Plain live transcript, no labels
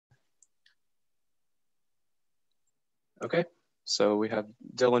Okay, so we have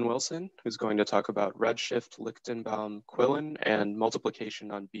Dylan Wilson, who's going to talk about redshift, Lichtenbaum, Quillen, and multiplication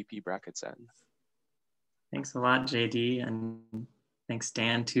on BP brackets N. Thanks a lot, JD, and thanks,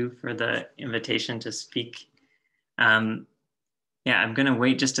 Dan, too, for the invitation to speak. Yeah, I'm going to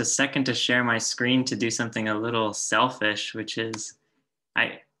wait just a second to share my screen to do something a little selfish, which is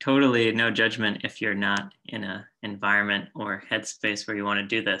totally no judgment if you're not in an environment or headspace where you want to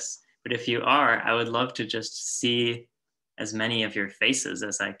do this. But if you are, I would love to just see as many of your faces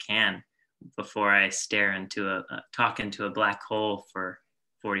as I can before I stare into talk into a black hole for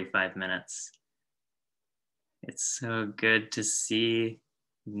 45 minutes. It's so good to see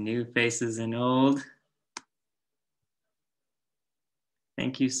new faces and old.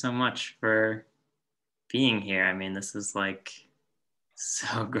 Thank you so much for being here. I mean, this is like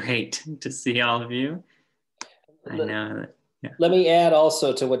so great to see all of you. I know that. Yeah. Let me add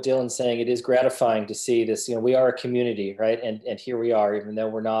also to what Dylan's saying. It is gratifying to see this. You know, we are a community, right? And here we are, even though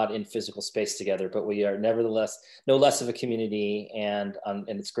we're not in physical space together, but we are nevertheless no less of a community. And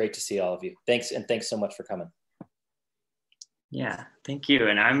it's great to see all of you. Thanks, and thanks so much for coming. Yeah, thank you.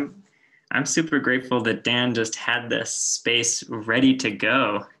 And I'm super grateful that Dan just had this space ready to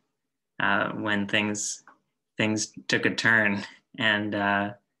go when things took a turn, and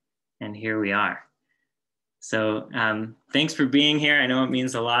here we are. So thanks for being here. I know it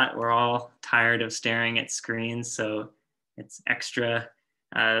means a lot. We're all tired of staring at screens, so it's extra.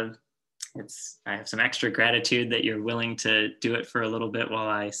 I have some extra gratitude that you're willing to do it for a little bit while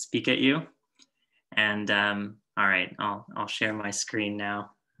I speak at you. And all right, I'll share my screen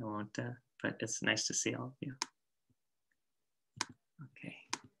now. I won't, but it's nice to see all of you. Okay.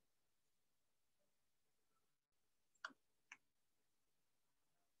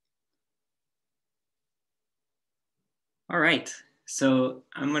 All right, so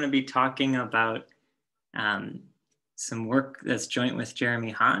I'm going to be talking about some work that's joint with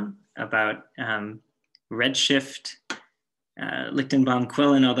Jeremy Hahn about redshift,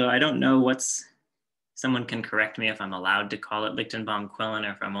 Lichtenbaum-Quillen, although I don't know someone can correct me if I'm allowed to call it Lichtenbaum-Quillen,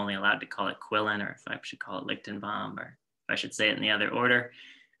 or if I'm only allowed to call it Quillen, or if I should call it Lichtenbaum, or if I should say it in the other order.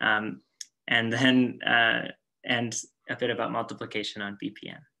 And then, and a bit about multiplication on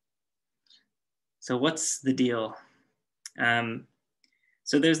BPN. So what's the deal?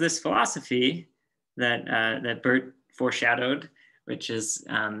 So there's this philosophy that Bert foreshadowed, which is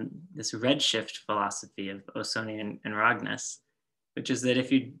this redshift philosophy of Osoni and Rognus, which is that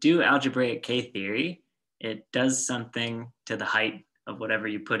if you do algebraic K-theory, it does something to the height of whatever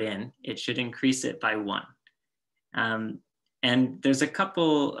you put in. It should increase it by 1. And there's a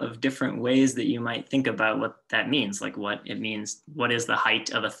couple of different ways that you might think about what that means, like what it means, what is the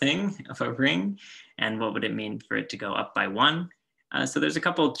height of a thing, of a ring, and what would it mean for it to go up by 1? So there's a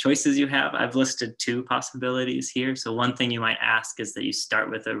couple of choices you have. I've listed 2 possibilities here. So one thing you might ask is that you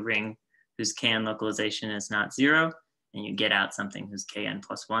start with a ring whose Kn localization is not 0, and you get out something whose Kn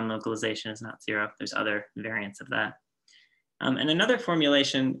plus 1 localization is not 0. There's other variants of that. And another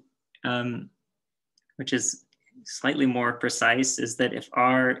formulation, which is slightly more precise, is that if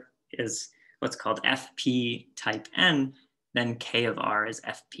R is what's called FP type N, then K of R is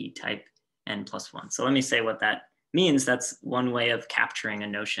FP type N plus 1. So let me say what that means. That's one way of capturing a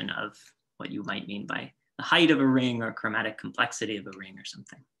notion of what you might mean by the height of a ring or chromatic complexity of a ring or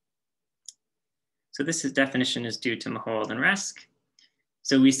something. So this definition is due to Mahold and Resk.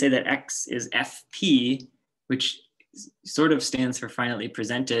 So we say that X is FP, which sort of stands for finitely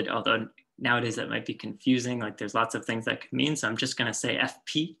presented, although nowadays that might be confusing. Like there's lots of things that could mean. So I'm just going to say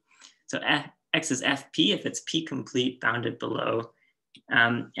FP. So X is FP if it's P complete bounded below.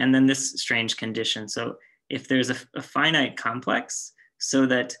 And then this strange condition. So if there's a finite complex, so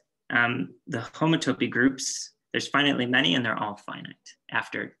that the homotopy groups, there's finitely many and they're all finite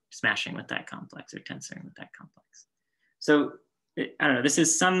after smashing with that complex or tensoring with that complex. So I don't know, this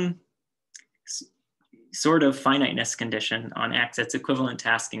is some sort of finiteness condition on X. It's equivalent to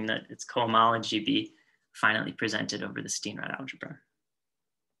asking that its cohomology be finitely presented over the Steenrod algebra.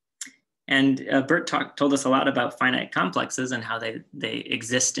 And Bert told us a lot about finite complexes and how they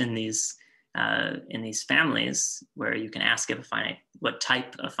exist in these families where you can ask if what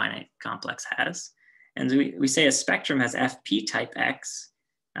type a finite complex has. And we say a spectrum has FP type X.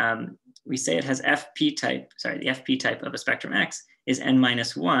 We say it has FP type, sorry, the FP type of a spectrum X is N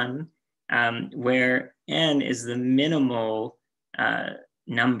minus 1, where N is the minimal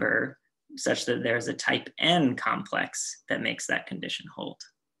number such that there's a type N complex that makes that condition hold.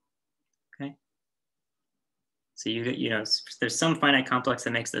 Okay. So you know, there's some finite complex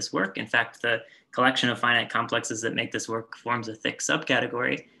that makes this work. In fact, the collection of finite complexes that make this work forms a thick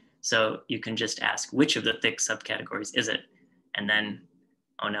subcategory. So you can just ask which of the thick subcategories is it? And then,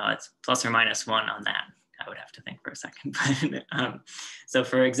 oh no, it's plus or minus 1 on that. I would have to think for a second. So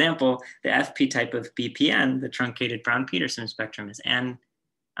for example, the FP type of BPN, the truncated Brown-Peterson spectrum, is N.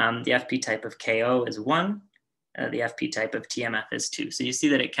 The FP type of KO is 1. The FP type of TMF is 2. So you see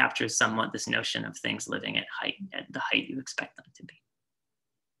that it captures somewhat this notion of things living at the height you expect them to be.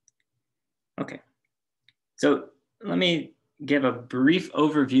 Okay, so let me give a brief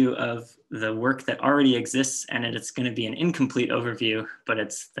overview of the work that already exists, and it's going to be an incomplete overview, but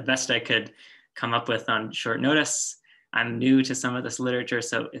it's the best I could come up with on short notice. I'm new to some of this literature,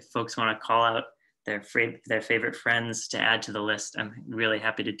 so if folks want to call out their favorite friends to add to the list, I'm really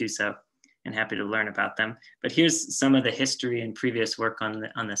happy to do so and happy to learn about them. But here's some of the history and previous work on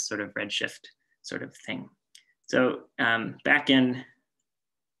this sort of redshift sort of thing. So back in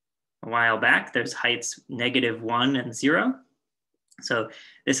a while back, there's heights -1 and 0. So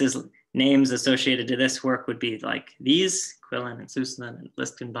this is names associated to this work would be like these: Quillen and Suslin and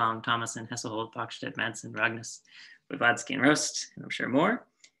Lichtenbaum, Thomason, Hesselholt, Bachstedt, Madsen, Ragnes, Blavatsky, and Rost, and I'm sure more.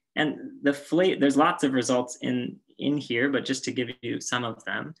 And there's lots of results in here, but just to give you some of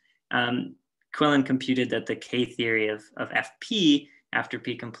them, Quillen computed that the K-theory of FP after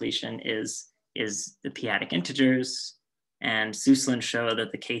P completion is the p-adic integers. And Suslin showed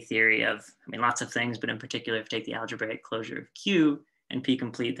that the K-theory of, lots of things, but in particular, if you take the algebraic closure of Q and P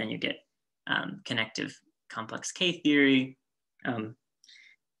complete, then you get connective complex K-theory.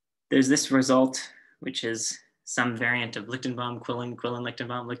 There's this result, which is some variant of Lichtenbaum, Quillen, Quillen,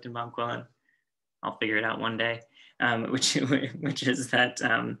 Lichtenbaum, Lichtenbaum, Quillen. I'll figure it out one day, which is that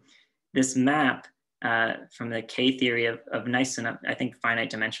this map from the K-theory of nice enough, I think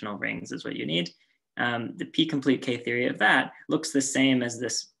finite dimensional rings is what you need. The P-complete K-theory of that looks the same as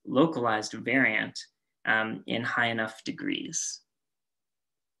this localized variant in high enough degrees.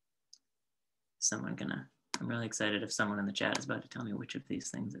 I'm really excited if someone in the chat is about to tell me which of these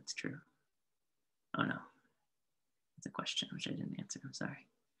things it's true. Oh no, it's a question which I didn't answer, I'm sorry.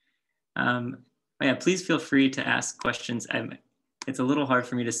 Yeah, please feel free to ask questions. It's a little hard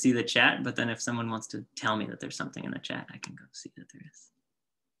for me to see the chat, but then if someone wants to tell me that there's something in the chat, I can go see that there is.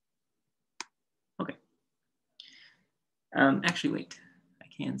 Okay. Actually, wait, I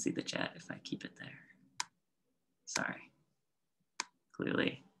can see the chat if I keep it there. Sorry,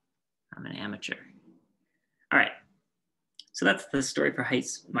 clearly I'm an amateur. All right, so that's the story for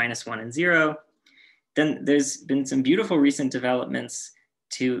heights -1 and 0. Then there's been some beautiful recent developments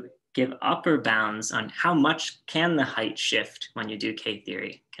to give upper bounds on how much can the height shift when you do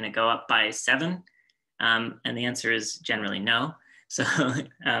K-theory. Can it go up by 7? And the answer is generally no. So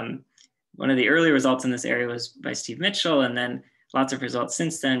one of the early results in this area was by Steve Mitchell, and then lots of results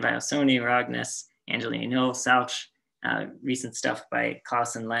since then by Osoni, Ragnes, Angelini Noel, Sauch, recent stuff by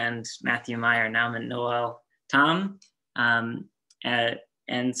Clausen, Land, Matthew Meyer, Naumann, Noel, Tom.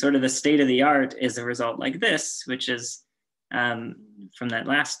 And sort of the state of the art is a result like this, which is from that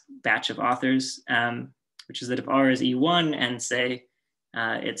last batch of authors, which is that if R is E1 and say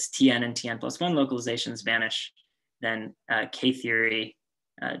it's Tn and Tn plus 1 localizations vanish, then K-theory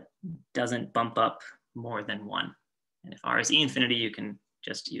doesn't bump up more than 1. And if R is E infinity, you can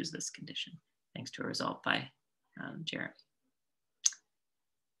just use this condition, thanks to a result by Jeremy.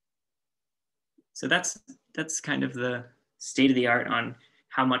 So that's kind of the state of the art on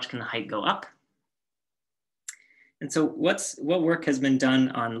how much can the height go up. And so what work has been done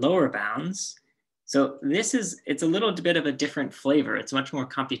on lower bounds? So it's a little bit of a different flavor. It's much more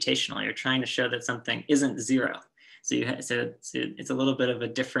computational. You're trying to show that something isn't 0. So it's a little bit of a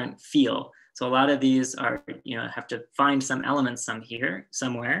different feel. So a lot of these are, have to find some elements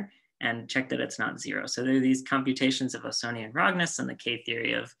somewhere and check that it's not 0. So there are these computations of Osoni and Ragnes and the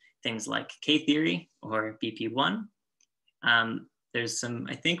K-theory of things like K-theory or BP1. There's some,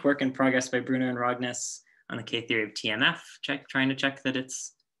 I think, work in progress by Bruno and Ragnes on the K-theory of TMF, trying to check that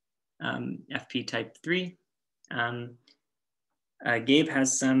it's FP type 3. Gabe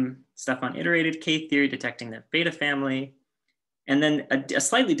has some stuff on iterated K-theory, detecting the beta family. And then a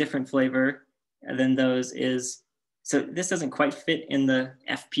slightly different flavor than those is, so this doesn't quite fit in the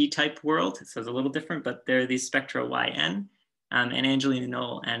FP type world, so it's a little different, but there are these spectra YN, and Angelina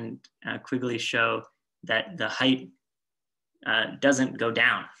Noel and Quigley show that the height doesn't go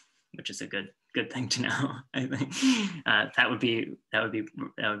down, which is a good thing to know. I think that would be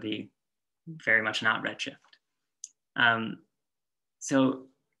very much not redshift. So,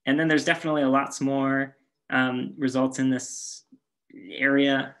 and then there's definitely a lots more results in this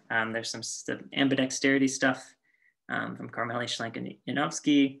area. There's some ambidexterity stuff from Carmeli, Schlenk, and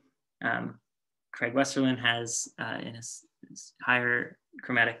Janowski. Craig Westerlin has in his higher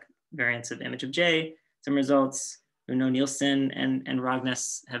chromatic variance of image of J, some results. Uno Nielsen and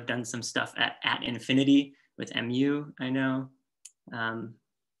Rogness have done some stuff at infinity with MU, I know.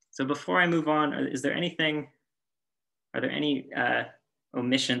 So before I move on, are there any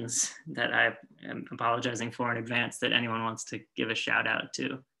omissions that I am apologizing for in advance that anyone wants to give a shout out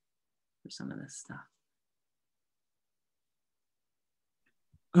to for some of this stuff?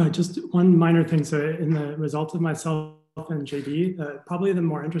 Just one minor thing. So in the result of myself and JD, probably the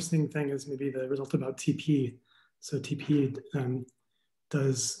more interesting thing is maybe the result about TP. So TP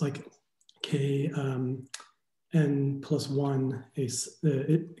does like k n plus 1,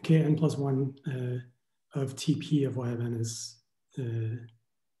 k n plus 1 of TP of y of n is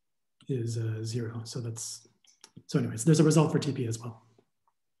 0. So that's, so anyways, there's a result for TP as well.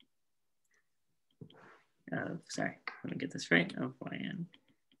 Sorry, let me get this right, of yn.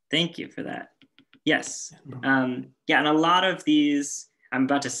 Thank you for that. Yes, yeah, and a lot of these, I'm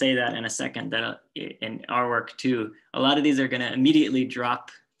about to say that in a second, that in our work too, a lot of these are gonna immediately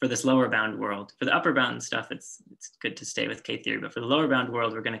drop for this lower bound world. For the upper bound stuff, it's good to stay with K-theory, but for the lower bound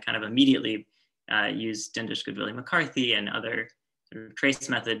world, we're gonna kind of immediately use Dindish-Goodwillie-McCarthy and other sort of trace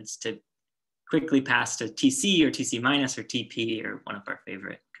methods to quickly pass to TC or TC minus or TP or one of our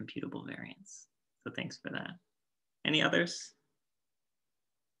favorite computable variants. So thanks for that. Any others?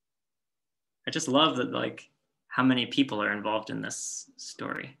 I just love that, like, how many people are involved in this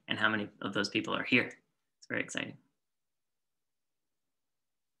story and how many of those people are here. It's very exciting.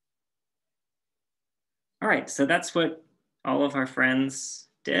 All right, so that's what all of our friends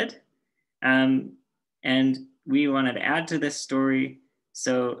did. And we wanted to add to this story.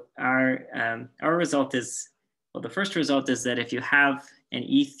 So our result is, well, the first result is that if you have an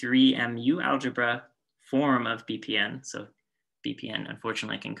E3 MU algebra form of BPN, so BPN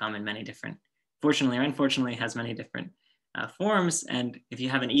unfortunately can come in many different, fortunately or unfortunately has many different forms. And if you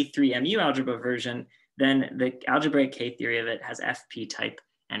have an E3 MU algebra version, then the algebraic K-theory of it has FP type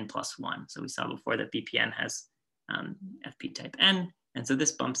n plus 1. So we saw before that BPN has FP type n. And so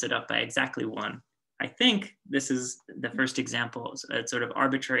this bumps it up by exactly 1. I think this is the first example, a sort of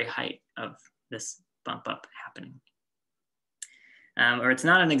arbitrary height of this bump up happening. Or it's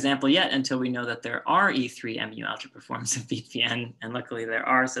not an example yet until we know that there are E3 MU algebra forms of BPN, and luckily there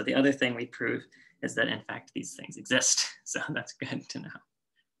are. So the other thing we prove is that in fact these things exist. So that's good to know.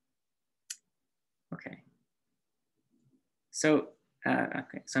 Okay. So,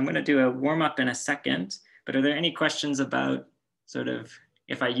 so I'm gonna do a warm up in a second, but are there any questions about sort of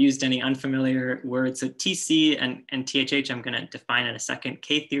if I used any unfamiliar words? So TC and THH I'm gonna define in a second.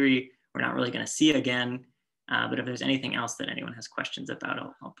 K-theory, we're not really gonna see again. But if there's anything else that anyone has questions about,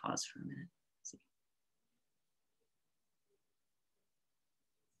 I'll pause for a minute. See.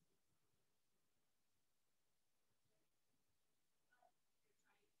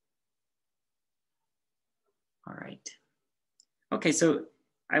 All right. Okay, so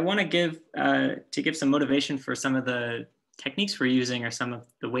I want to give some motivation for some of the techniques we're using or some of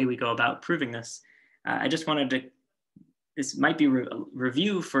the way we go about proving this. I just wanted to, this might be a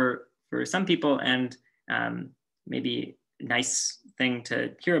review for some people and maybe a nice thing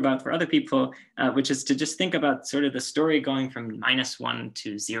to hear about for other people, which is to just think about sort of the story going from -1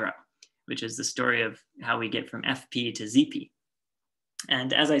 to 0, which is the story of how we get from FP to ZP.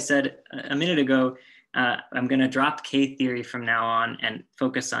 And as I said a minute ago, I'm going to drop K-theory from now on and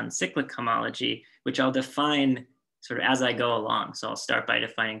focus on cyclic homology, which I'll define sort of as I go along. So I'll start by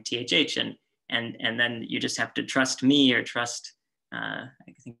defining THH, and then you just have to trust me or trust, I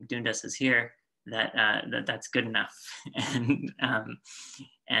think Dundas is here, that that's good enough.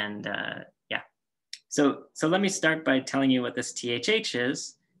 Yeah. So let me start by telling you what this THH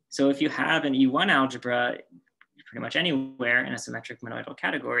is. So if you have an E1 algebra pretty much anywhere in a symmetric monoidal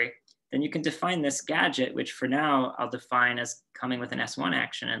category, then you can define this gadget, which for now I'll define as coming with an S1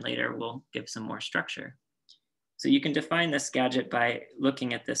 action, and later we'll give some more structure. So you can define this gadget by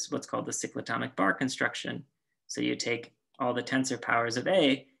looking at this, what's called the cyclotomic bar construction. So you take all the tensor powers of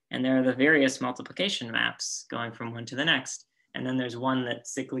A, and there are the various multiplication maps going from one to the next. And then there's one that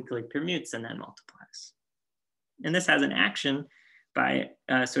cyclically permutes and then multiplies. And this has an action by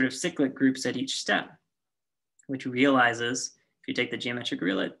sort of cyclic groups at each step, which realizes, if you take the geometric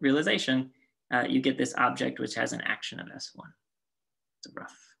realization, you get this object which has an action of S1. It's a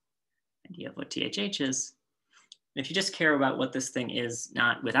rough idea of what THH is. And if you just care about what this thing is,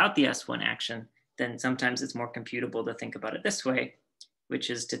 not without the S1 action, then sometimes it's more computable to think about it this way, which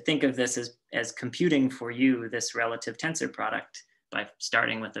is to think of this as computing for you this relative tensor product by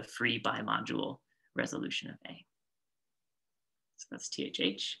starting with a free bimodule resolution of A. So that's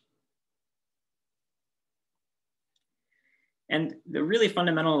THH. And the really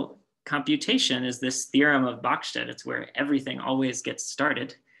fundamental computation is this theorem of Bäckstedt. It's where everything always gets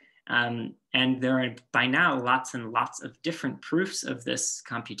started. And there are by now lots and lots of different proofs of this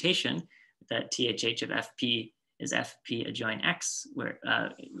computation, that THH of FP is FP adjoin X where,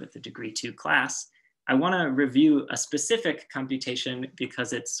 with the degree 2 class. I want to review a specific computation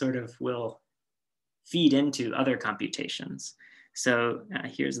because it sort of will feed into other computations. So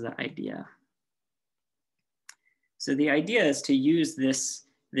here's the idea. So the idea is to use this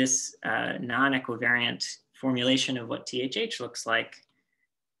non-equivariant formulation of what THH looks like.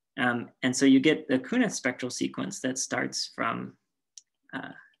 And so you get the Kunath spectral sequence that starts from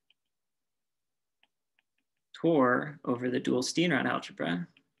Tor over the dual Steenrod algebra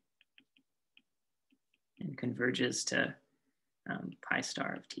and converges to pi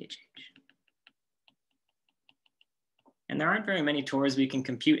star of THH. And there aren't very many Tors we can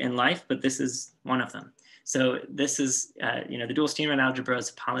compute in life, but this is one of them. So this is, the dual Steenrod algebra is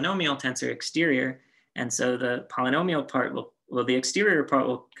a polynomial tensor exterior. And so the polynomial part the exterior part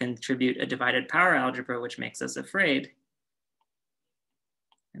will contribute a divided power algebra, which makes us afraid.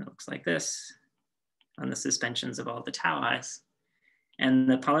 And it looks like this on the suspensions of all the tau i's. And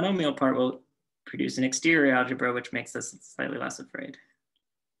the polynomial part will produce an exterior algebra, which makes us slightly less afraid.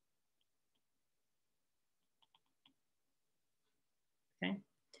 Okay.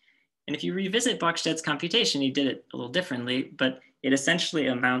 And if you revisit Bäckstedt's computation, he did it a little differently, but it essentially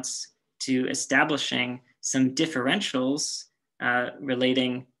amounts to establishing some differentials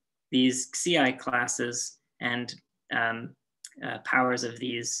relating these Xi classes and powers of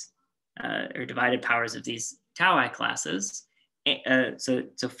these, or divided powers of these tau I classes.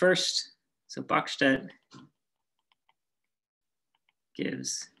 So Bäckstedt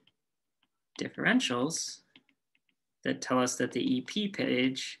gives differentials that tell us that the EP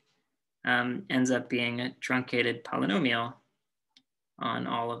page ends up being a truncated polynomial on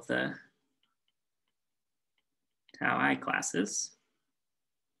all of the tau I classes.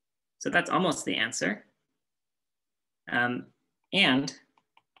 So that's almost the answer. And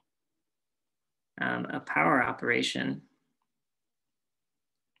a power operation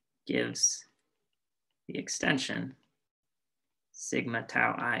gives the extension sigma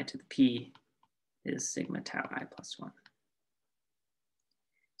tau I to the P is sigma tau I plus 1.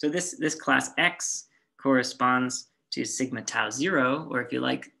 So this class X corresponds to sigma tau 0, or if you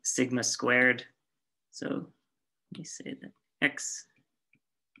like, sigma squared. So let me say that X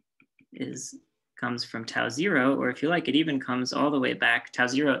comes from tau 0, or if you like, it even comes all the way back. Tau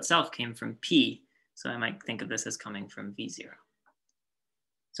 0 itself came from P, so I might think of this as coming from V0.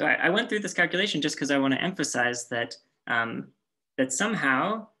 So I went through this calculation just because I want to emphasize that, that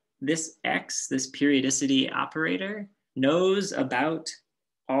somehow this X, this periodicity operator, knows about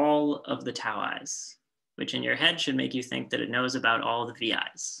all of the tau i's, which in your head should make you think that it knows about all the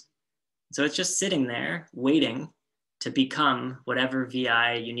VI's. So it's just sitting there waiting to become whatever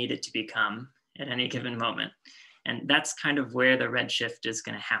VI you need it to become at any given moment. And that's kind of where the redshift is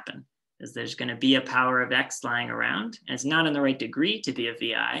going to happen, is there's going to be a power of X lying around, and it's not in the right degree to be a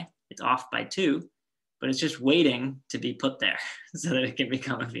VI. It's off by 2, but it's just waiting to be put there so that it can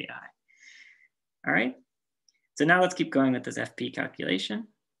become a VI. All right. So now let's keep going with this FP calculation.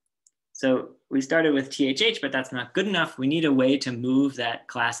 So we started with THH, but that's not good enough. We need a way to move that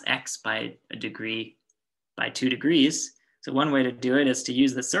class X by a degree, by 2 degrees. So one way to do it is to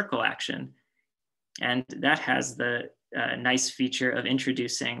use the circle action. And that has the nice feature of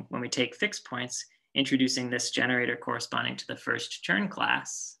introducing, when we take fixed points, introducing this generator corresponding to the first Chern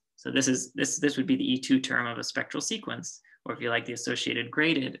class. So this would be the E2 term of a spectral sequence, or if you like, the associated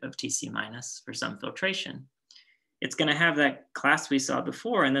graded of TC minus for some filtration. It's going to have that class we saw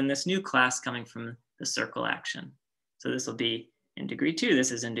before, and then this new class coming from the circle action. So this will be in degree 2.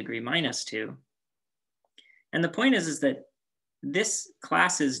 This is in degree minus 2. And the point is that this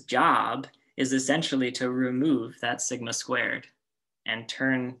class's job is essentially to remove that sigma squared and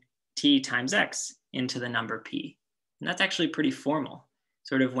turn T times X into the number P. And that's actually pretty formal.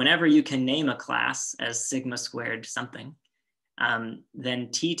 Sort of whenever you can name a class as sigma squared something, then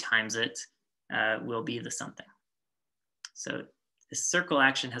T times it will be the something. So this circle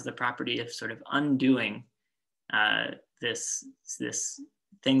action has the property of sort of undoing this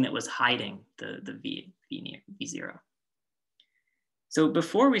thing that was hiding the V0. So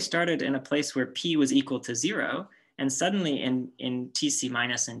before we started in a place where P was equal to 0, and suddenly in TC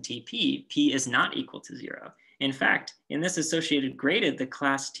minus and TP, P is not equal to 0. In fact, in this associated graded, the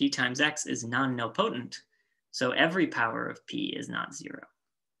class T times X is non-nilpotent. So every power of P is not 0.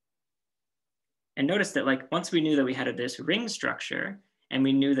 And notice that, like, once we knew that we had this ring structure, and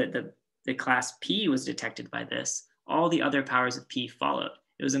we knew that the class P was detected by this, all the other powers of P followed.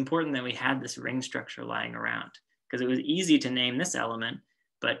 it was important that we had this ring structure lying around, because it was easy to name this element,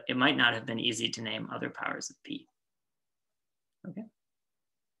 but it might not have been easy to name other powers of P. Okay.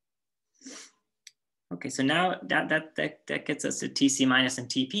 Okay, so now that gets us to TC minus and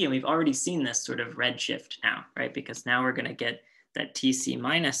TP, and we've already seen this sort of redshift now, right? Because now we're gonna get that TC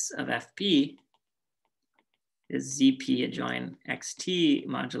minus of FP is ZP adjoin XT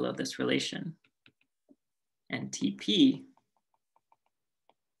modulo this relation. And TP,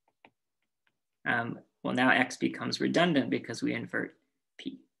 well, now X becomes redundant because we invert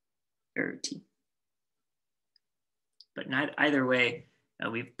P, or T. But not, either way,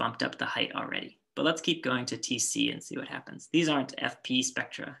 we've bumped up the height already. But let's keep going to TC and see what happens. These aren't FP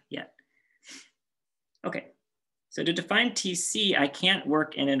spectra yet. Okay, so to define TC, I can't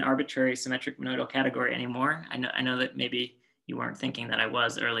work in an arbitrary symmetric monodal category anymore. I know that maybe you weren't thinking that I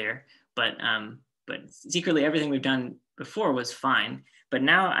was earlier, but secretly everything we've done before was fine. But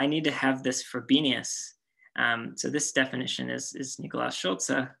now I need to have this Frobenius. So this definition is Nicolaus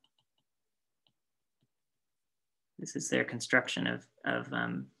Schulze. This is their construction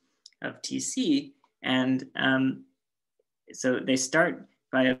of TC. And so they start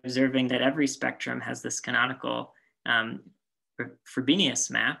by observing that every spectrum has this canonical Frobenius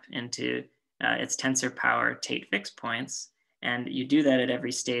map into its tensor power Tate fixed points. And you do that at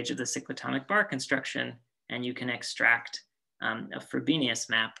every stage of the cyclotomic bar construction, and you can extract a Frobenius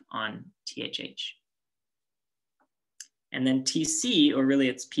map on THH. And then TC, or really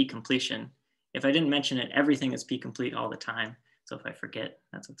it's P completion. If I didn't mention it, everything is P complete all the time. So if I forget,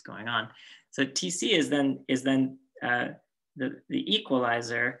 that's what's going on. So TC is then the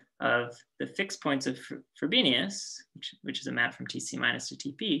equalizer of the fixed points of Frobenius, which is a map from TC minus to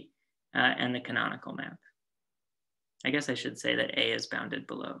TP, and the canonical map. I guess I should say that A is bounded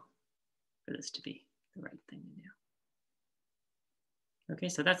below for this to be the right thing to do. Okay,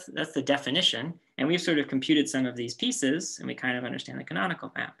 so that's the definition. And we've sort of computed some of these pieces, and we kind of understand the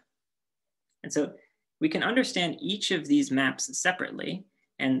canonical map. And so we can understand each of these maps separately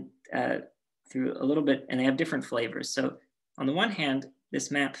and through a little bit, and they have different flavors. So on the one hand,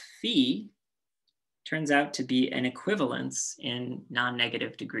 this map phi turns out to be an equivalence in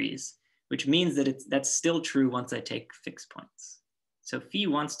non-negative degrees, which means that that's still true once I take fixed points. So phi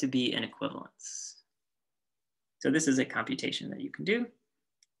wants to be an equivalence. So this is a computation that you can do.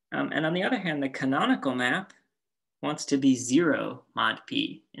 And on the other hand, the canonical map wants to be 0 mod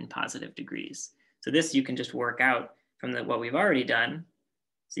p in positive degrees. So this you can just work out from what we've already done.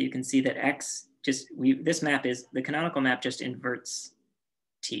 So you can see that X this map is, the canonical map just inverts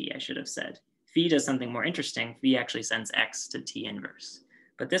T, I should have said. Phi does something more interesting. Phi actually sends X to T inverse.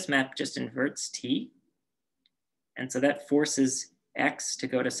 But this map just inverts T. And so that forces X to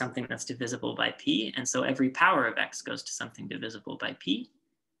go to something that's divisible by P. And so every power of X goes to something divisible by P.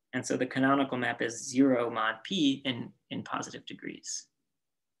 And so the canonical map is 0 mod P in positive degrees.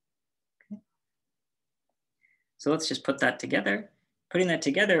 Okay. So let's just put that together. Putting that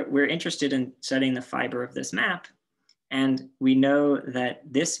together, we're interested in studying the fiber of this map. And we know that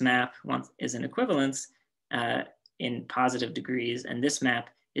this map is an equivalence in positive degrees, and this map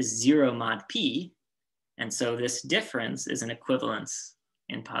is 0 mod P. And so this difference is an equivalence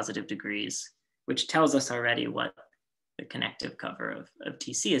in positive degrees, which tells us already what the connective cover of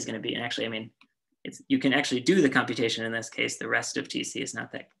TC is going to be. And actually, I mean, you can actually do the computation in this case. The rest of TC is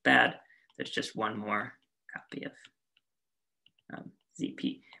not that bad. There's just one more copy of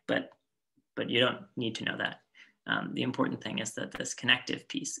ZP, but you don't need to know that. The important thing is that this connective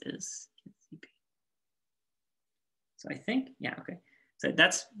piece is ZP. So I think, yeah, okay. So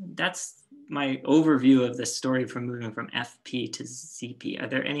that's my overview of the story from moving from FP to ZP. Are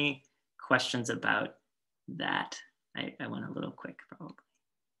there any questions about that? I went a little quick, probably.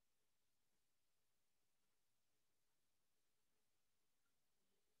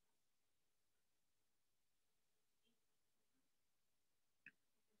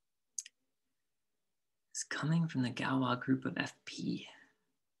 It's coming from the Galois group of FP.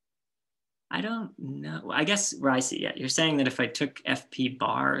 I don't know. I guess where I see it, you're saying that if I took FP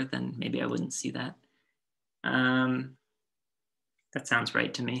bar, then maybe I wouldn't see that. That sounds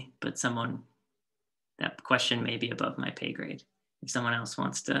right to me, but that question may be above my pay grade. If someone else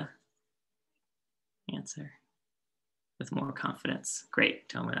wants to answer with more confidence, great.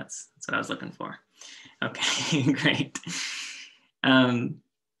 Tell me that's what I was looking for. Okay, great.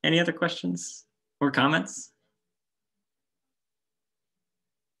 Any other questions or comments?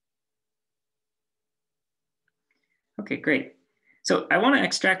 Okay, great. So I want to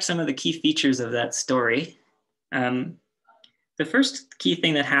extract some of the key features of that story. The first key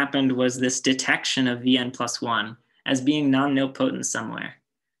thing that happened was this detection of Vn+1 as being non-nilpotent somewhere.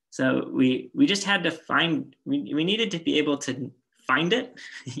 So we just had to find, we needed to be able to find it,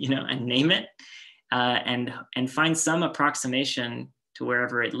 you know, and name it, and find some approximation to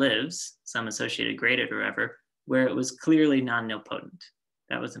wherever it lives, some associated graded or wherever, where it was clearly non-nilpotent.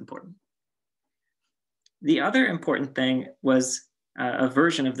 That was important. The other important thing was a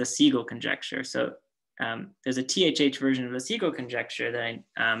version of the Siegel conjecture. So there's a THH version of the Siegel conjecture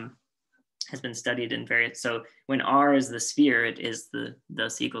that has been studied in various, so when R is the sphere, it is the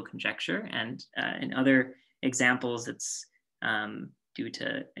Siegel conjecture. And in other examples, it's due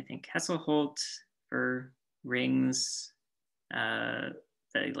to, I think, Hesselholt for rings, that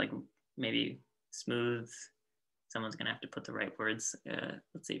like maybe smooth, someone's gonna have to put the right words,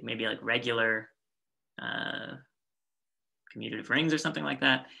 let's see, maybe like regular commutative rings or something like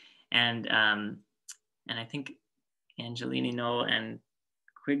that. And I think Angelini, Knoll, and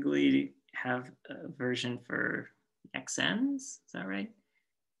Quigley have a version for XNs, is that right?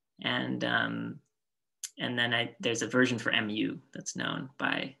 And then there's a version for MU that's known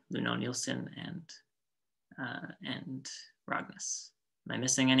by Luno Nielsen and Rognus. Am I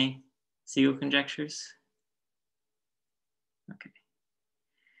missing any Siegel conjectures? Okay.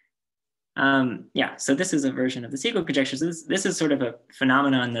 Yeah, so this is a version of the Siegel conjecture. So this is sort of a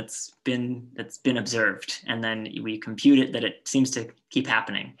phenomenon that's been observed, and then we compute it that it seems to keep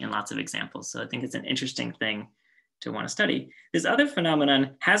happening in lots of examples. So I think it's an interesting thing to want to study. This other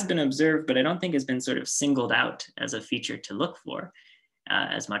phenomenon has been observed, but I don't think has been sort of singled out as a feature to look for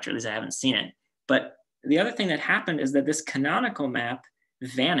as much, or at least I haven't seen it. But the other thing that happened is that this canonical map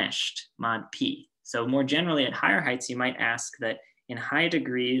vanished mod P. So more generally at higher heights, you might ask that in high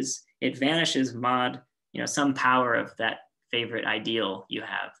degrees, it vanishes mod, you know, some power of that favorite ideal you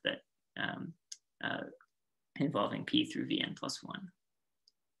have that involving P through Vn plus 1.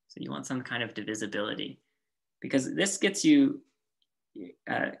 So you want some kind of divisibility, because this gets you,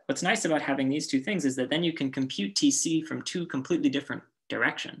 what's nice about having these two things is that then you can compute TC from two completely different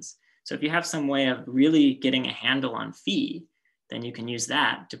directions. So if you have some way of really getting a handle on phi, then you can use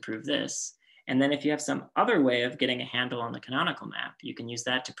that to prove this. And then if you have some other way of getting a handle on the canonical map, you can use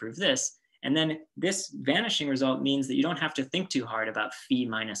that to prove this. And then this vanishing result means that you don't have to think too hard about phi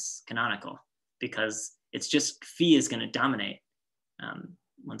minus canonical, because it's just phi is going to dominate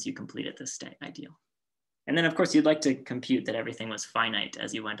once you complete it this state ideal. And then of course you'd like to compute that everything was finite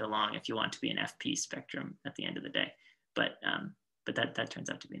as you went along if you want to be an FP spectrum at the end of the day. But that turns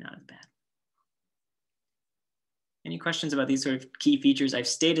out to be not as bad. Any questions about these sort of key features? I've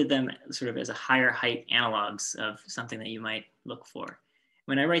stated them sort of as a higher height analogs of something that you might look for.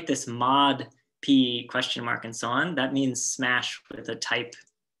 When I write this mod P question mark and so on, that means smash with a type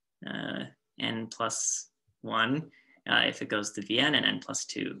n plus 1 if it goes to Vn, and n plus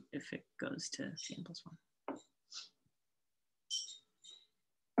 2 if it goes to Vn plus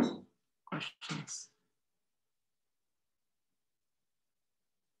 1. Questions?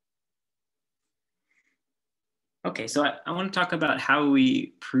 Okay, so I want to talk about how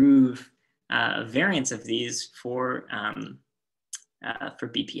we prove a variance of these for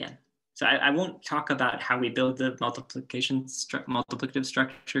BPN. So I won't talk about how we build the multiplicative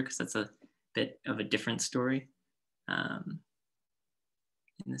structure, because that's a bit of a different story. And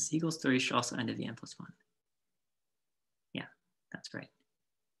the Siegel story should also end at Vn plus 1. Yeah, that's right.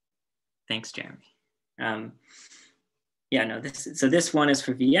 Thanks, Jeremy. Yeah, no, this one is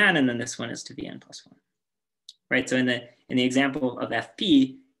for Vn, and then this one is to Vn plus 1. Right, so in the example of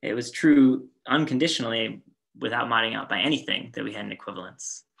FP, it was true unconditionally without modding out by anything that we had an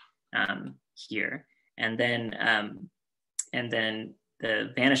equivalence here, and then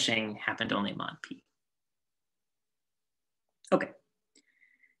the vanishing happened only mod P. Okay,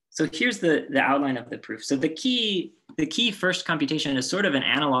 so here's the outline of the proof. So the key first computation is sort of an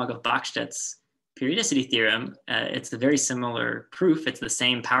analog of Bachstedt's periodicity theorem. It's a very similar proof. It's the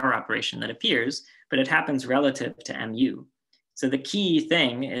same power operation that appears, but it happens relative to MU. So the key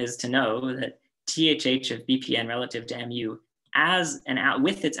thing is to know that THH of BPN relative to MU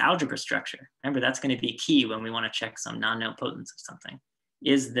with its algebra structure, remember that's going to be key when we want to check some non-nilpotence of something,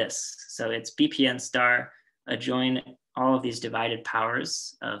 is this. So it's BPN star adjoin all of these divided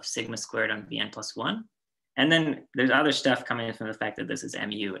powers of sigma squared on Vn plus 1. And then there's other stuff coming from the fact that this is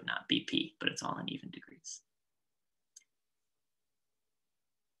MU and not BP, but it's all in even degrees.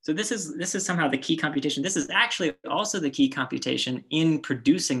 So this is somehow the key computation. This is actually also the key computation in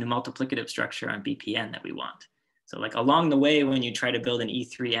producing the multiplicative structure on BPN that we want. So like along the way, when you try to build an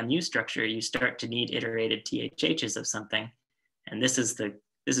E3 MU structure, you start to need iterated THHs of something. And this is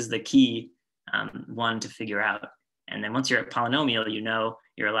the key one to figure out. And then once you're at polynomial, you know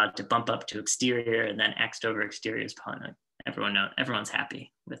you're allowed to bump up to exterior, and then X over exterior is everyone's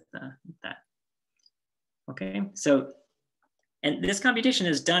happy with that. Okay, so, and this computation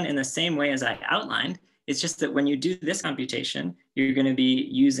is done in the same way as I outlined. It's just that when you do this computation, you're going to be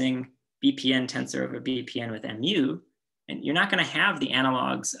using BPN tensor over BPN with mu, and you're not going to have the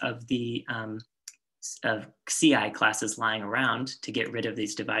analogs of the of CI classes lying around to get rid of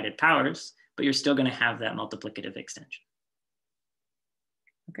these divided powers, but you're still going to have that multiplicative extension.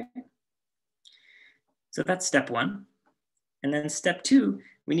 Okay, so that's step one. And then step two,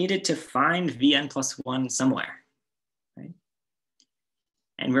 we needed to find Vn+1 somewhere, right?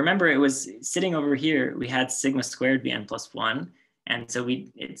 And remember, it was sitting over here, we had sigma squared Vn+1. And so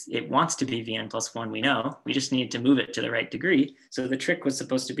it wants to be Vn+1, we know. We just need to move it to the right degree. So the trick was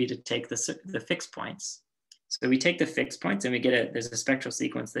supposed to be to take the fixed points. So we take the fixed points and we get there's a spectral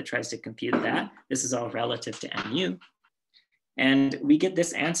sequence that tries to compute that. This is all relative to mu. And we get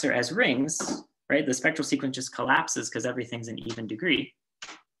this answer as rings, right? The spectral sequence just collapses because everything's an even degree.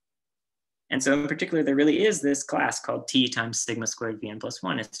 And so in particular, there really is this class called T times sigma squared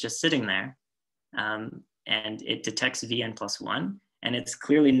Vn+1. It's just sitting there. And it detects Vn+1, and it's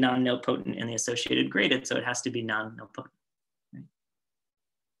clearly non-nilpotent in the associated graded, so it has to be non-nilpotent. Right?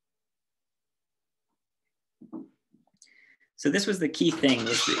 So this was the key thing,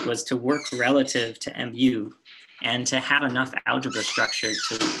 was to work relative to mu and to have enough algebra structure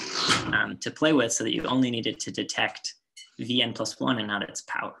to play with so that you only needed to detect Vn+1 and not its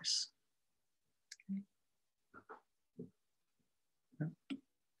powers.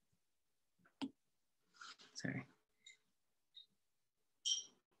 Sorry.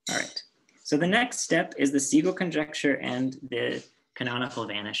 All right. So the next step is the Siegel conjecture and the canonical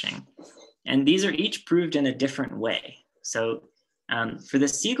vanishing. And these are each proved in a different way. So for the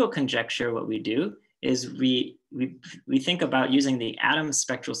Siegel conjecture, what we do is we think about using the atom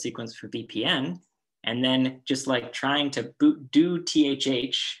spectral sequence for BPN, and then just like trying to do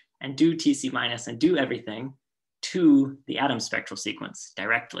THH and do TC minus and do everything to the atom spectral sequence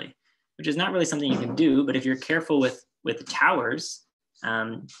directly, which is not really something you can do. But if you're careful with towers,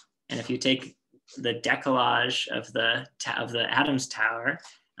 and if you take the decollage of the atoms tower,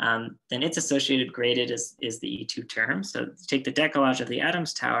 then its associated graded is the E2 term. So take the decollage of the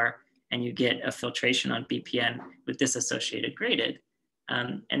atoms tower and you get a filtration on BPN with this associated graded.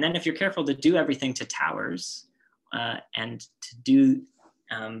 And then if you're careful to do everything to towers and to do,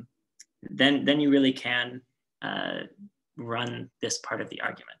 then you really can run this part of the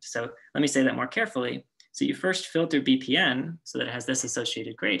argument. So let me say that more carefully. So you first filter BPN so that it has this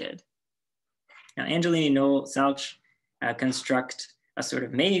associated graded. Now Angelini, Knoll, Salch construct a sort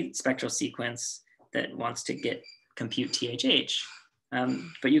of May spectral sequence that wants to compute THH.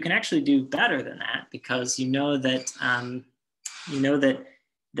 But you can actually do better than that, because you know that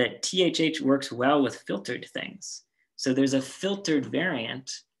THH works well with filtered things. So there's a filtered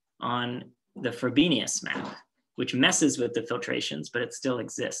variant on the Frobenius map, which messes with the filtrations, but it still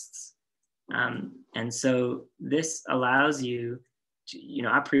exists. And so this allows you to,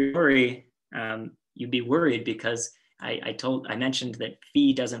 a priori, you'd be worried because I mentioned that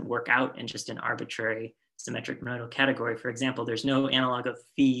phi doesn't work out in just an arbitrary symmetric modal category. For example, there's no analog of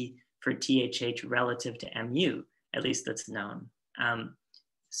phi for THH relative to mu, at least that's known.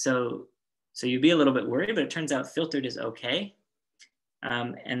 So you'd be a little bit worried, but it turns out filtered is okay.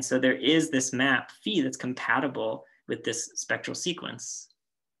 And so there is this map phi that's compatible with this spectral sequence.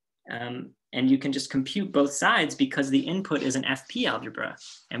 And you can just compute both sides because the input is an FP algebra,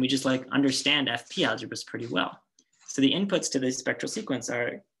 and we just understand FP algebras pretty well. So the inputs to the spectral sequence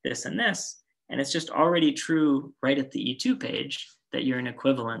are this and this, and it's just already true right at the E2 page that you're in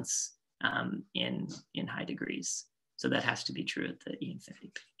equivalence in high degrees. So that has to be true at the E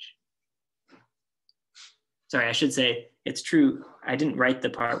infinity page. Sorry, I should say it's true. I didn't write the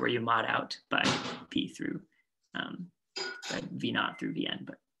part where you mod out by P through by V naught through Vn,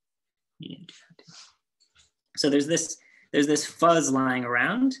 but you need to do that too. So there's this fuzz lying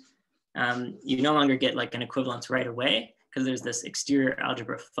around. You no longer get an equivalence right away because there's this exterior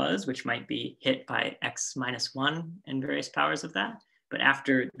algebra fuzz, which might be hit by x minus 1 and various powers of that. But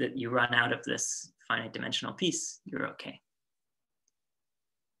after that, you run out of this finite dimensional piece, you're okay.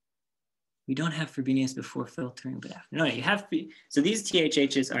 We don't have Frobenius before filtering, but after. No, you have. So these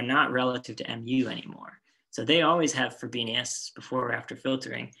THHs are not relative to mu anymore. So they always have Frobenius before or after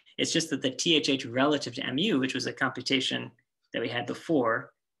filtering. It's just that the THH relative to mu, which was a computation that we had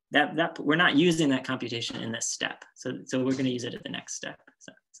before, that we're not using that computation in this step. So we're going to use it at the next step.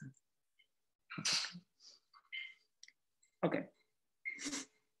 Okay.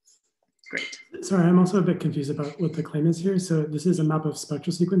 Great. Sorry, I'm also a bit confused about what the claim is here. So this is a map of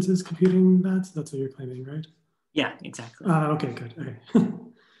spectral sequences computing that. So that's what you're claiming, right? Yeah, exactly. Okay, good. Okay.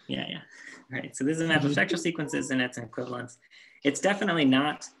 Yeah. Right. So this is a map of spectral sequences and its equivalents. It's definitely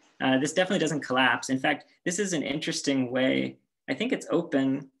not, this definitely doesn't collapse. In fact, this is an interesting way. I think it's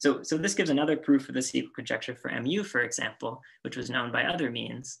open. So this gives another proof of the sequel conjecture for MU, for example, which was known by other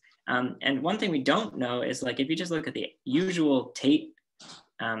means. And one thing we don't know is, like, if you just look at the usual Tate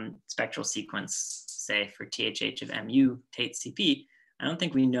spectral sequence, say for THH of MU, Tate CP, I don't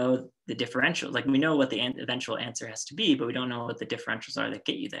think we know the differential. Like, we know what the eventual answer has to be, but we don't know what the differentials are that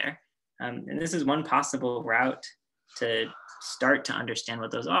get you there. And this is one possible route to start to understand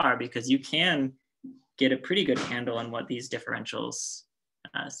what those are, because you can get a pretty good handle on what these differentials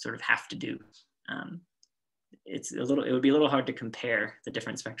sort of have to do. It would be a little hard to compare the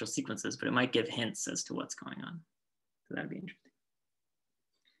different spectral sequences, but it might give hints as to what's going on. So that'd be interesting.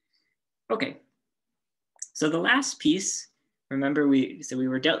 Okay, so the last piece, remember we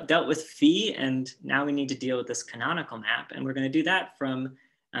were dealt with phi, and now we need to deal with this canonical map, and we're going to do that from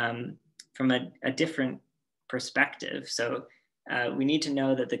a different perspective. So we need to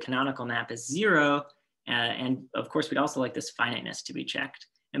know that the canonical map is 0, and of course we'd also like this finiteness to be checked.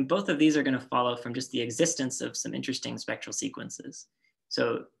 And both of these are going to follow from just the existence of some interesting spectral sequences.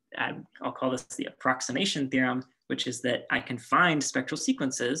 So I'll call this the approximation theorem, which is that I can find spectral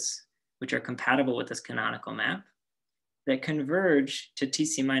sequences which are compatible with this canonical map that converge to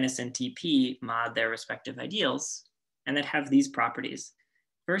TC minus and TP mod their respective ideals, and that have these properties.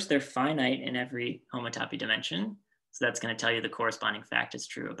 First, they're finite in every homotopy dimension. So that's going to tell you the corresponding fact is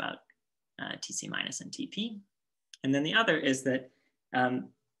true about TC minus and TP. And then the other is that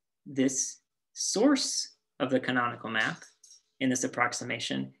this source of the canonical map in this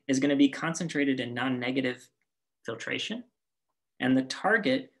approximation is going to be concentrated in non-negative filtration, and the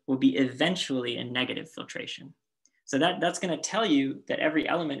target will be eventually in negative filtration. So that's going to tell you that every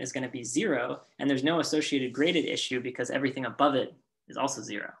element is going to be 0, and there's no associated graded issue because everything above it is also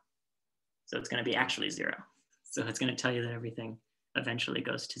 0. So it's going to be actually 0. So it's going to tell you that everything eventually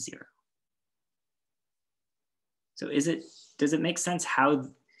goes to 0. So does it make sense how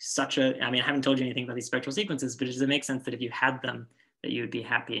I mean, I haven't told you anything about these spectral sequences, but does it make sense that if you had them, that you would be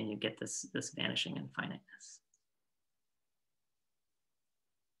happy and you get this vanishing and finiteness?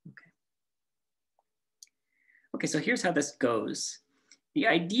 Okay, so here's how this goes. The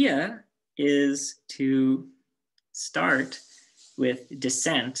idea is to start with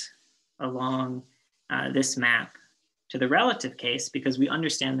descent along this map to the relative case, because we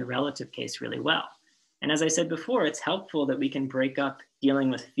understand the relative case really well. And as I said before, it's helpful that we can break up dealing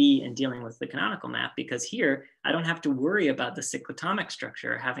with phi and dealing with the canonical map, because here I don't have to worry about the cyclotomic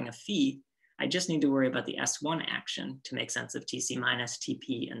structure having a phi. I just need to worry about the S1 action to make sense of TC minus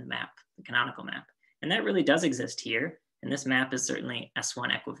TP in the map, the canonical map. And that really does exist here. And this map is certainly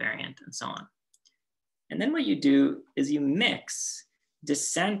S1 equivariant and so on. And then what you do is you mix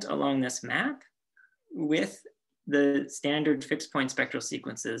descent along this map with the standard fixed point spectral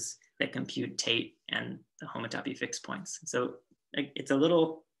sequences that compute Tate and the homotopy fixed points. So it's a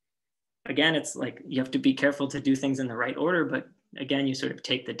little, again, it's like you have to be careful to do things in the right order, but again, you sort of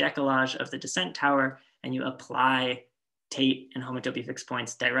take the decollage of the descent tower and you apply Tate and homotopy fixed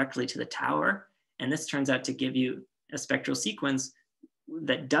points directly to the tower. And this turns out to give you a spectral sequence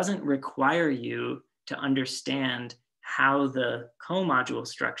that doesn't require you to understand how the co-module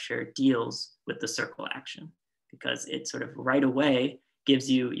structure deals with the circle action, because it sort of right away gives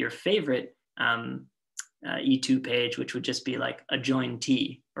you your favorite E2 page, which would just be like a join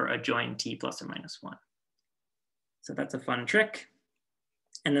T or a join T plus or minus 1. So that's a fun trick.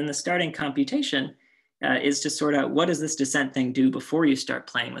 And then the starting computation is to sort out what does this descent thing do before you start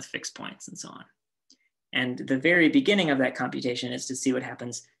playing with fixed points and so on. And the very beginning of that computation is to see what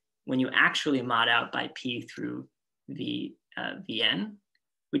happens when you actually mod out by P through Vn,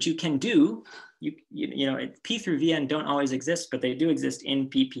 which you can do. You know, P through Vn don't always exist, but they do exist in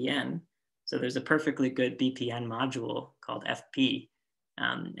PPN. So there's a perfectly good BPN module called FP,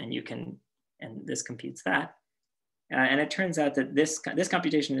 and this computes that. And it turns out that this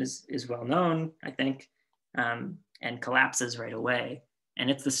computation is well known, I think, and collapses right away. And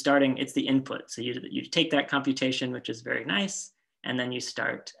it's the input. So you take that computation, which is very nice, and then you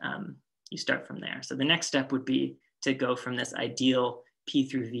start from there. So the next step would be to go from this ideal P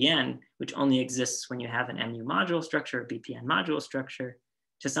through Vn, which only exists when you have an MU module structure, BPN module structure,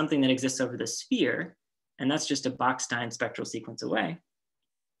 to something that exists over the sphere. And that's just a Bachstein spectral sequence away.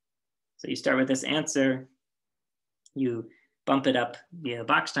 So you start with this answer, you bump it up via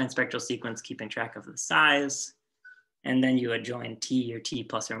Bachstein spectral sequence, keeping track of the size. And then you adjoin T or T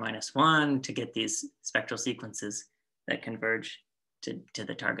plus or minus 1 to get these spectral sequences that converge to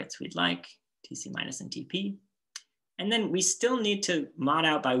the targets we'd like, TC minus and TP. And then we still need to mod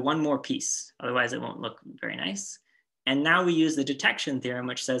out by one more piece, otherwise it won't look very nice. And now we use the detection theorem,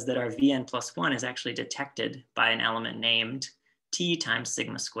 which says that our Vn plus 1 is actually detected by an element named T times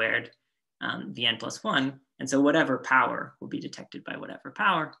sigma squared Vn plus 1. And so whatever power will be detected by whatever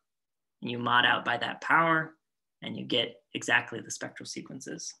power. And you mod out by that power, and you get exactly the spectral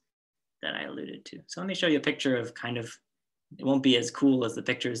sequences that I alluded to. So let me show you a picture of kind of, it won't be as cool as the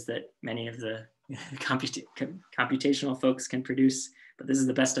pictures that many of the computational folks can produce, but this is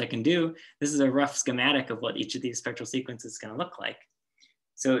the best I can do. This is a rough schematic of what each of these spectral sequences is going to look like.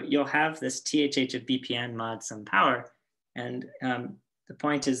 So you'll have this THH of BPN mod some power. And the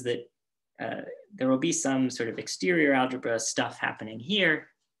point is that there will be some sort of exterior algebra stuff happening here,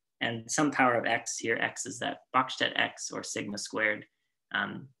 and some power of X here. X is that Bachstedt X, or sigma squared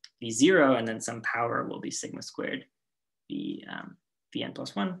V0, and then some power will be sigma squared Vn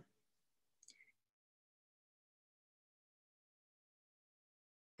plus 1.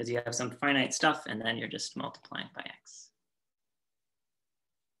 Because you have some finite stuff, and then you're just multiplying by X.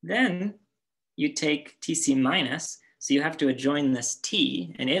 Then you take TC minus, so you have to adjoin this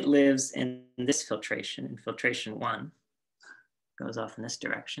T, and it lives in this filtration, in filtration 1. Goes off in this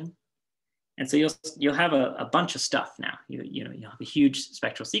direction. And so you'll have a bunch of stuff now. You'll have a huge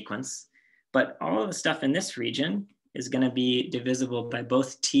spectral sequence, but all of the stuff in this region is going to be divisible by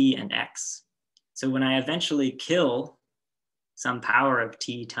both T and X. So when I eventually kill some power of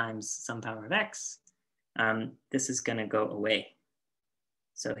T times some power of X, this is going to go away.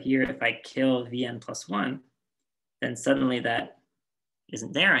 So here, if I kill Vn plus 1, then suddenly that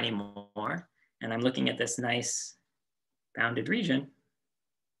isn't there anymore. And I'm looking at this nice bounded region.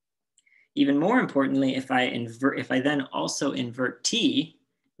 Even more importantly, if I then also invert T,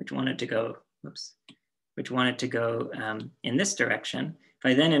 which wanted to go in this direction, if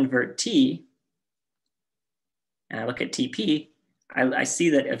I then invert T, and I look at TP, I see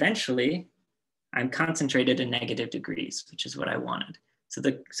that eventually I'm concentrated in negative degrees, which is what I wanted. So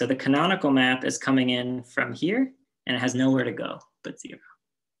the canonical map is coming in from here, and it has nowhere to go but 0.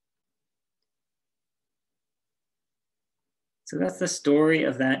 So that's the story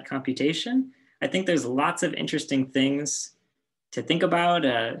of that computation. I think there's lots of interesting things to think about,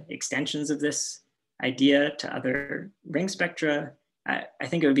 extensions of this idea to other ring spectra. I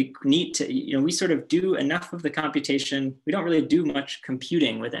think it would be neat to, we sort of do enough of the computation. We don't really do much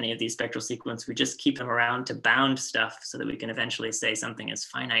computing with any of these spectral sequences. We just keep them around to bound stuff so that we can eventually say something is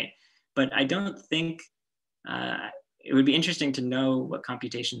finite. But I don't think, it would be interesting to know what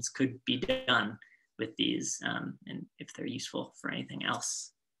computations could be done with these and if they're useful for anything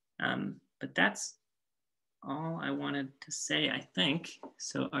else. But that's all I wanted to say, I think.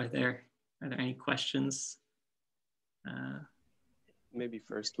 So are there any questions? Maybe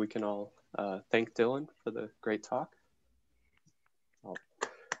first we can all thank Dylan for the great talk.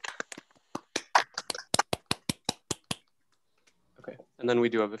 Okay, and then we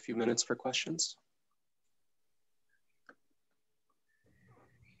do have a few minutes for questions.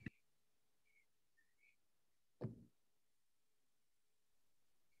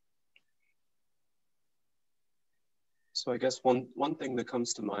 So I guess one thing that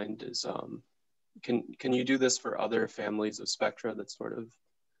comes to mind is, can you do this for other families of spectra that sort of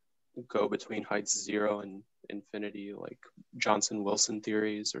go between heights 0 and infinity, like Johnson-Wilson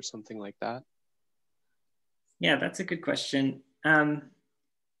theories or something like that? Yeah, that's a good question.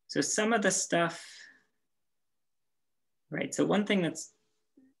 So some of the stuff, right? So one thing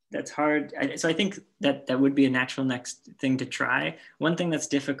that's hard, so I think that would be a natural next thing to try. One thing that's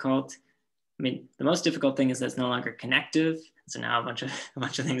difficult, I mean, the most difficult thing is that it's no longer connective. So now a bunch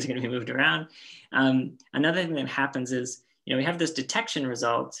of things are going to be moved around. Another thing that happens is, we have this detection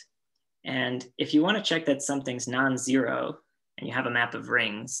result. And if you want to check that something's non-zero and you have a map of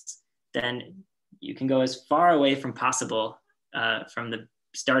rings, then you can go as far away from possible from the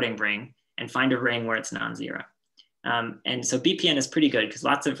starting ring and find a ring where it's non-zero. And so BPN is pretty good because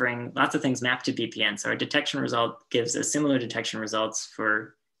lots of things map to BPN. So our detection result gives a similar detection results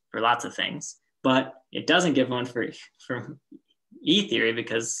for lots of things, but it doesn't give one for E theory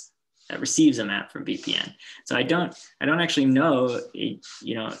because it receives a map from BPN. So I don't actually know,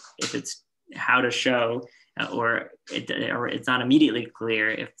 if it's how to show or it's not immediately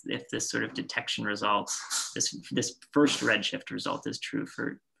clear if this sort of detection result, this first redshift result is true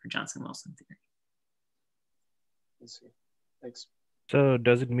for Johnson-Wilson theory. Let's see. Thanks. So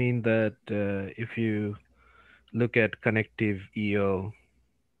does it mean that if you look at connective EO,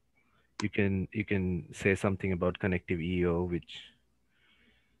 you can say something about connective EO, which?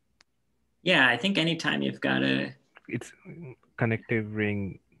 Yeah, I think anytime you've got it's connective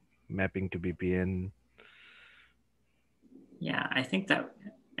ring mapping to BPN. Yeah, I think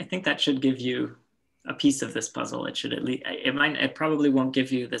that should give you a piece of this puzzle. It should at least, it probably won't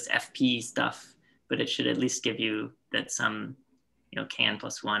give you this FP stuff, but it should at least give you that some, can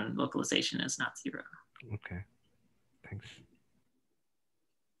plus one localization is not 0. Okay, thanks.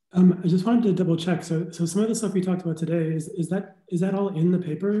 I just wanted to double check. So some of the stuff we talked about today, is that all in the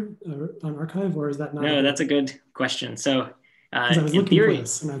paper on arXiv, or is that not? No, that's a good question. So I was looking for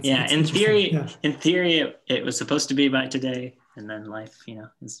this, and in theory, it was supposed to be by today, and then life,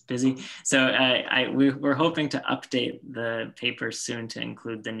 is busy. So we're hoping to update the paper soon to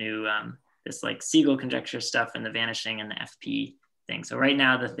include the new this like Siegel conjecture stuff and the vanishing and the FP thing. So right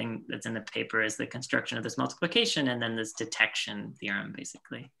now, the thing that's in the paper is the construction of this multiplication and then this detection theorem,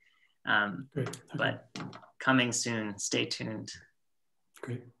 basically. Great. Okay. But coming soon, stay tuned.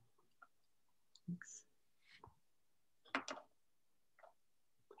 Great. Thanks.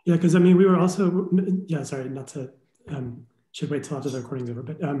 Yeah, because I mean, we were also, sorry, not to, should wait till after the recording's over,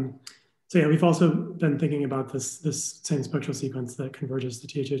 but so yeah, we've also been thinking about this same spectral sequence that converges the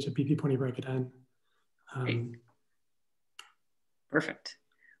THH to BP pointing bracket N. Perfect.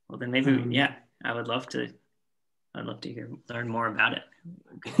 Well, then maybe, I would love to learn more about it.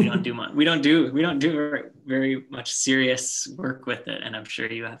 We don't do much. We don't do very much serious work with it, and I'm sure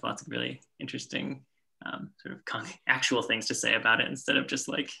you have lots of really interesting sort of actual things to say about it instead of just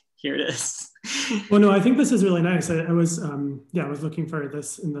like, here it is. Well, no, I think this is really nice. I was looking for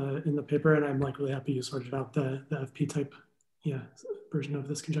this in the paper, and I'm like really happy you sorted out the FP type version of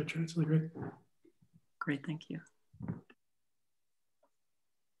this conjecture. It's really great. Great, thank you.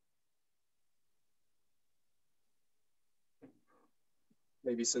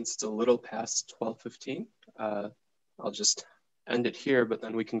 Maybe since it's a little past 12:15, I'll just end it here, but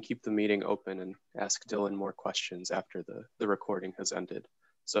then we can keep the meeting open and ask Dylan more questions after the recording has ended.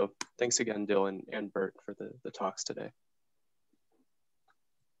 So thanks again, Dylan and Bert, for the talks today.